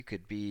You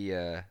could be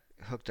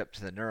hooked up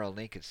to the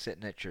Neuralink and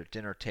sitting at your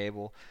dinner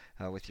table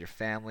with your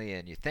family,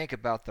 and you think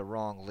about the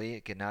wrong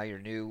link, and now your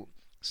new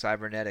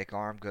cybernetic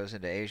arm goes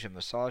into Asian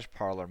massage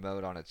parlor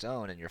mode on its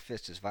own, and your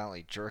fist is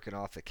violently jerking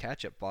off the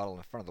ketchup bottle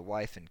in front of the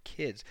wife and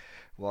kids,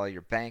 while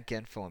your bank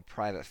info and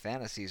private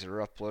fantasies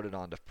are uploaded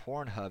onto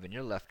Pornhub, and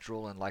you're left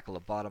drooling like a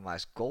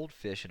lobotomized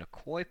goldfish in a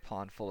koi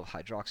pond full of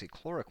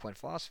hydroxychloroquine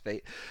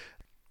phosphate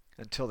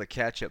until the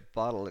ketchup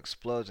bottle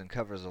explodes and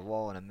covers the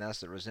wall in a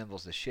mess that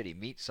resembles the shitty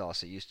meat sauce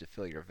that used to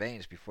fill your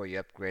veins before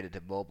you upgraded to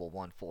Mobil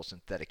 1 full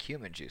synthetic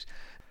human juice.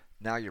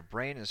 Now your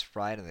brain is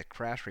fried and the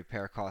crash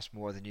repair costs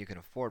more than you can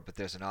afford, but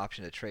there's an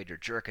option to trade your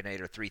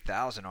Jerkinator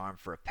 3000 arm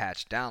for a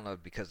patch download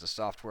because the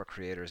software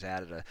creators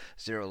added a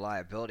zero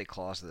liability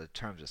clause to the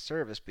terms of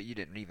service, but you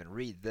didn't even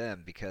read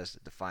them because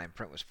the fine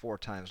print was 4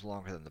 times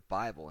longer than the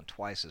Bible and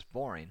twice as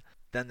boring.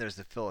 Then there's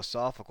the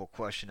philosophical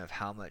question of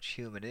how much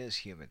human is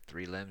human.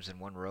 3 limbs and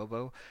 1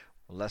 robo?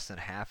 Less than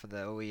half of the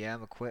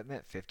OEM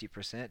equipment,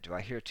 50%. Do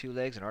I hear 2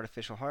 legs, an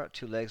artificial heart,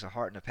 2 legs, a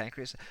heart, and a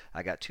pancreas?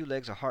 I got 2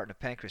 legs, a heart, and a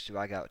pancreas. Do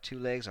I got 2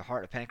 legs, a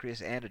heart, a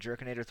pancreas, and a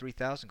Jerkinator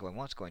 3000? Going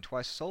once, going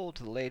twice. Sold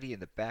to the lady in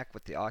the back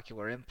with the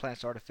ocular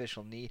implants,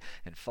 artificial knee,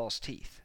 and false teeth.